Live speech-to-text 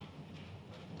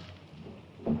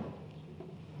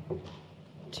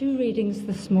Two readings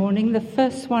this morning. The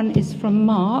first one is from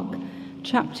Mark,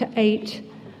 chapter 8,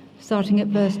 starting at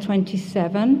verse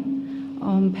 27,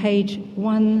 on page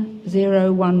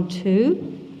 1012.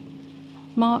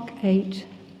 Mark 8,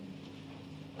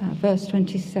 verse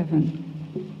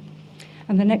 27.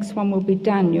 And the next one will be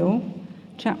Daniel,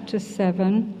 chapter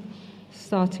 7,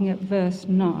 starting at verse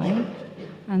 9,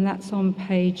 and that's on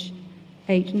page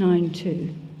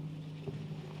 892.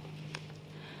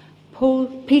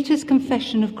 Peter's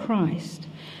confession of Christ.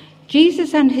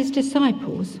 Jesus and his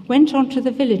disciples went on to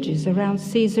the villages around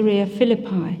Caesarea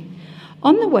Philippi.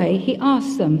 On the way, he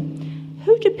asked them,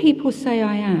 "Who do people say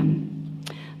I am?"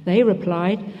 They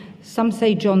replied, "Some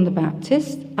say John the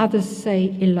Baptist, others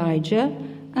say Elijah,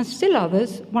 and still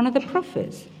others one of the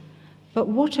prophets." "But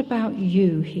what about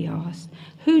you?" he asked.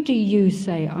 "Who do you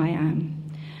say I am?"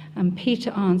 And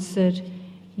Peter answered,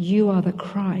 "You are the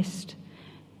Christ."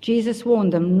 Jesus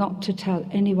warned them not to tell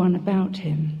anyone about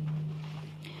him.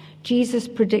 Jesus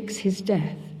predicts his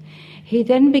death. He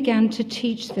then began to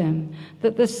teach them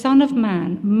that the Son of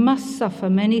Man must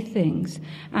suffer many things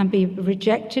and be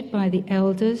rejected by the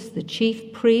elders, the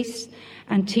chief priests,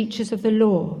 and teachers of the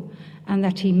law, and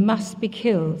that he must be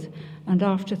killed and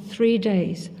after 3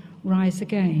 days rise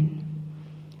again.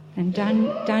 And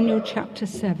Daniel chapter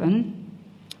 7,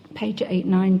 page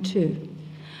 892.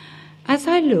 As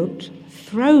I looked,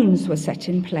 thrones were set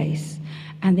in place,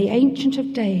 and the Ancient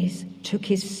of Days took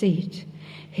his seat.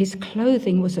 His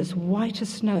clothing was as white as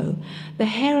snow. The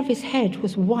hair of his head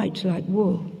was white like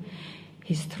wool.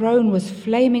 His throne was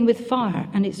flaming with fire,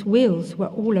 and its wheels were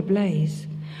all ablaze.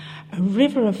 A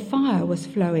river of fire was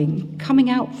flowing, coming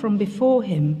out from before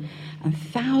him, and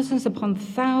thousands upon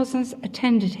thousands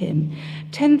attended him.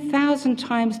 10,000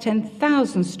 times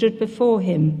 10,000 stood before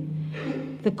him.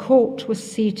 The court was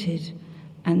seated,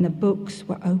 and the books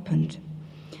were opened.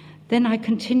 Then I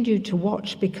continued to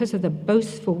watch because of the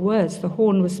boastful words the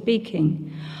horn was speaking.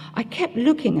 I kept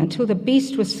looking until the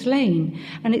beast was slain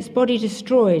and its body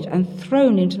destroyed and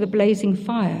thrown into the blazing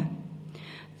fire.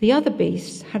 The other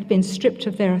beasts had been stripped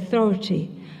of their authority,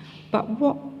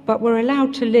 but were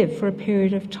allowed to live for a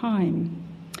period of time.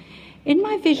 In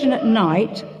my vision at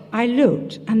night, I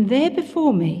looked, and there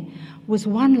before me was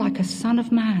one like a son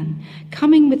of man,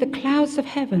 coming with the clouds of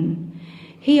heaven.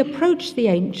 He approached the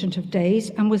Ancient of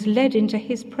Days and was led into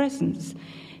his presence.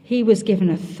 He was given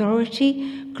authority,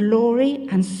 glory,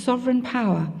 and sovereign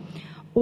power.